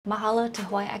Mahalo to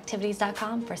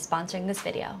HawaiiActivities.com for sponsoring this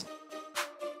video.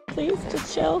 Please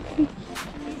just chill.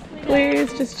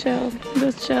 Please just chill.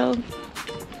 Just chill.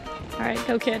 All right,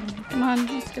 go kid. Come on,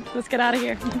 let's get out of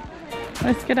here.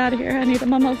 Let's get out of here. I need a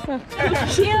mimosa.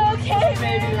 You okay?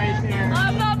 Baby right there.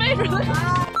 I'm not made for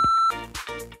this.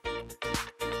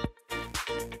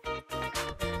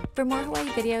 For more Hawaii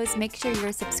videos, make sure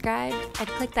you're subscribed and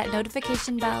click that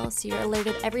notification bell so you're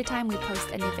alerted every time we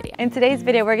post a new video. In today's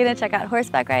video, we're going to check out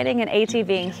horseback riding and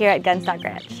ATVing here at Gunstock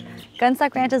Ranch.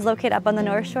 Gunstock Ranch is located up on the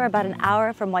North Shore, about an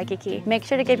hour from Waikiki. Make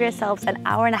sure to give yourselves an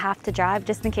hour and a half to drive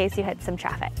just in case you hit some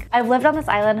traffic. I've lived on this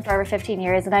island for over 15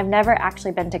 years and I've never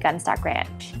actually been to Gunstock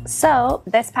Ranch. So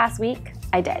this past week,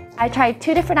 I did. I tried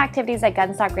two different activities at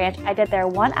Gunstock Ranch. I did their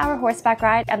 1 hour horseback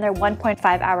ride and their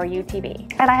 1.5 hour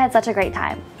UTV. And I had such a great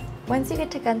time. Once you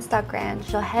get to Gunstock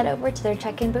Ranch, you'll head over to their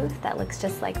check-in booth that looks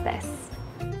just like this.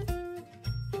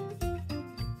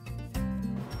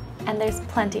 And there's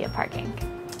plenty of parking.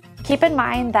 Keep in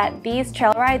mind that these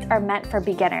trail rides are meant for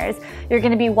beginners. You're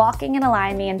going to be walking in a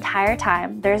line the entire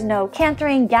time. There's no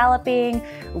cantering, galloping,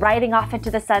 riding off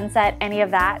into the sunset, any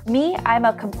of that. Me, I'm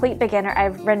a complete beginner.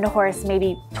 I've ridden a horse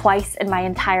maybe twice in my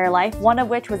entire life, one of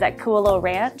which was at Kualoa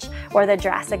Ranch or the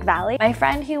Jurassic Valley. My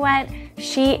friend who went,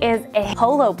 she is a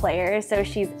polo player, so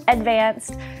she's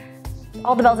advanced,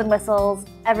 all the bells and whistles,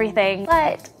 everything.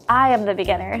 But I am the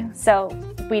beginner, so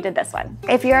we did this one.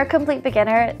 If you're a complete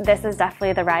beginner, this is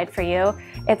definitely the ride for you.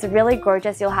 It's really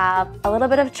gorgeous. You'll have a little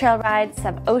bit of trail rides,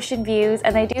 some ocean views,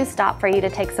 and they do stop for you to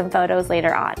take some photos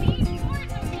later on.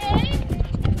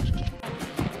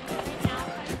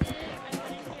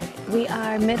 We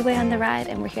are midway on the ride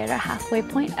and we're here at our halfway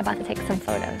point, about to take some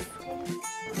photos.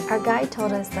 Our guide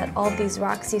told us that all these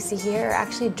rocks you see here are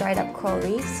actually dried up coral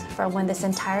reefs from when this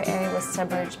entire area was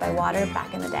submerged by water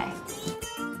back in the day.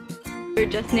 We're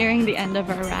just nearing the end of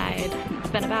our ride. It's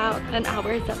been about an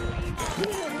hour. So.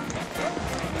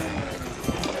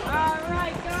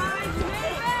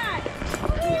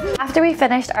 After we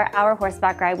finished our hour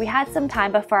horseback ride, we had some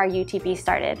time before our UTV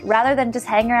started. Rather than just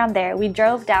hang around there, we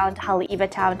drove down to Haleiwa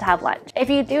town to have lunch. If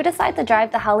you do decide to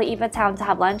drive to Haleiwa town to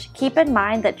have lunch, keep in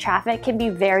mind that traffic can be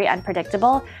very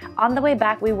unpredictable. On the way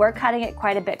back, we were cutting it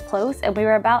quite a bit close and we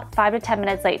were about 5 to 10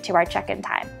 minutes late to our check-in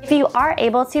time. If you are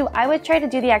able to, I would try to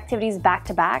do the activities back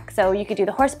to back. So you could do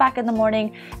the horseback in the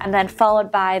morning and then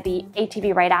followed by the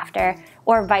ATV right after,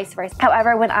 or vice versa.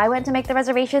 However, when I went to make the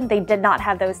reservation, they did not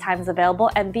have those times available,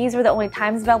 and these were the only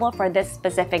times available for this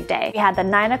specific day. We had the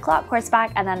 9 o'clock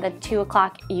horseback and then the 2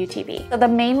 o'clock UTV. So the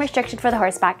main restriction for the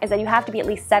horseback is that you have to be at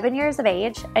least 7 years of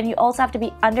age, and you also have to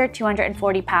be under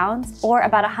 240 pounds or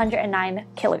about 109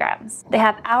 kilograms. They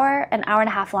have hour and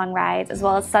a half long rides as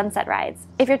well as sunset rides.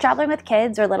 If you're traveling with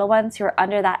kids or little ones who are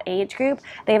under that age group,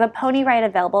 they have a pony ride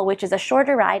available, which is a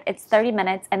shorter ride. It's 30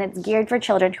 minutes and it's geared for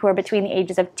children who are between the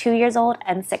ages of 2 years old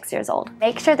and 6 years old.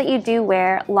 Make sure that you do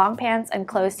wear long pants and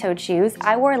closed-toed shoes.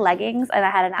 I wore leggings and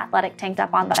I had an athletic tank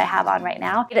top on that I have on right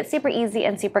now. It's super easy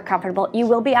and super comfortable. You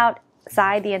will be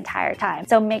outside the entire time.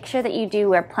 So make sure that you do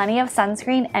wear plenty of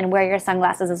sunscreen and wear your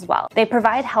sunglasses as well. They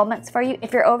provide helmets for you.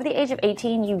 If you're over the age of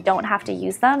 18, you don't have to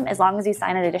use them as long as you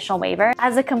sign an additional waiver.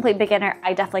 As a complete beginner,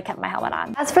 I definitely kept my helmet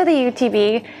on. As for the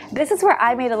UTV, this is where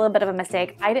I made a little bit of a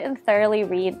mistake. I didn't thoroughly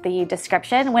read the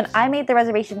description. When I made the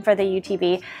reservation for the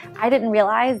UTV, I didn't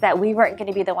realize that we weren't going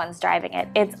to be the ones driving it.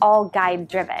 It's all guide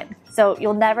driven. So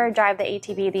you'll never drive the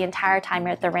ATV the entire time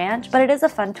you're at the ranch, but it is a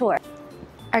fun tour.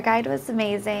 Our guide was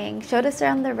amazing, showed us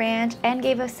around the ranch, and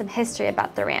gave us some history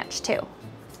about the ranch too.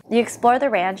 You explore the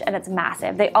ranch and it's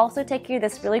massive. They also take you to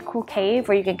this really cool cave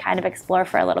where you can kind of explore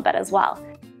for a little bit as well.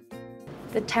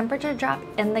 The temperature drop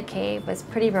in the cave was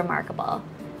pretty remarkable.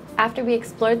 After we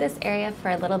explored this area for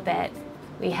a little bit,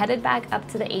 we headed back up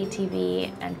to the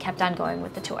ATV and kept on going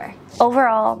with the tour.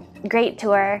 Overall, great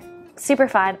tour. Super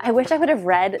fun. I wish I would have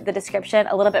read the description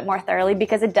a little bit more thoroughly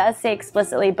because it does say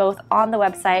explicitly both on the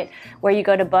website where you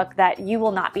go to book that you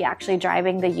will not be actually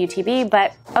driving the UTV,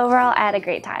 but overall I had a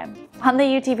great time. On the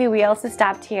UTV, we also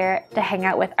stopped here to hang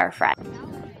out with our friend.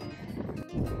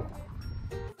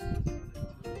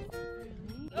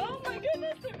 Oh my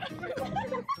goodness,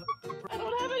 I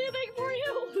don't have anything for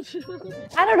you.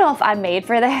 I don't know if I'm made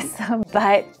for this,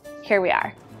 but here we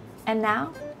are. And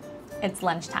now it's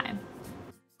lunchtime.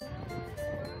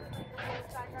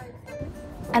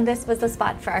 And this was the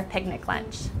spot for our picnic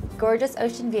lunch. Gorgeous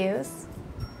ocean views,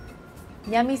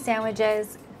 yummy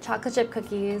sandwiches, chocolate chip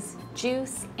cookies,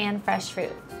 juice, and fresh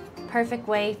fruit. Perfect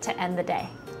way to end the day.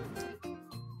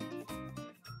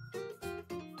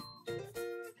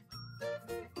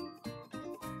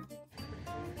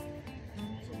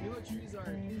 So willow trees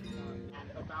are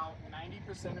about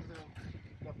 90% of the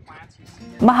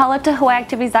Mahalo to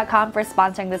HawaiiActivities.com for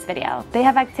sponsoring this video. They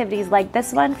have activities like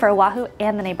this one for Oahu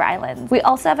and the neighbor islands. We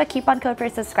also have a coupon code for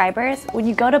subscribers. When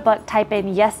you go to book, type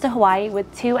in yes to Hawaii with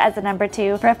 2 as the number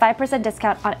 2 for a 5%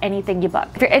 discount on anything you book.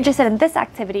 If you're interested in this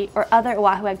activity or other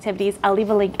Oahu activities, I'll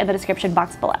leave a link in the description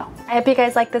box below. I hope you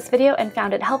guys liked this video and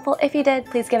found it helpful. If you did,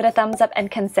 please give it a thumbs up and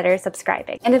consider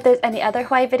subscribing. And if there's any other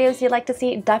Hawaii videos you'd like to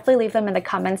see, definitely leave them in the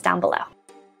comments down below.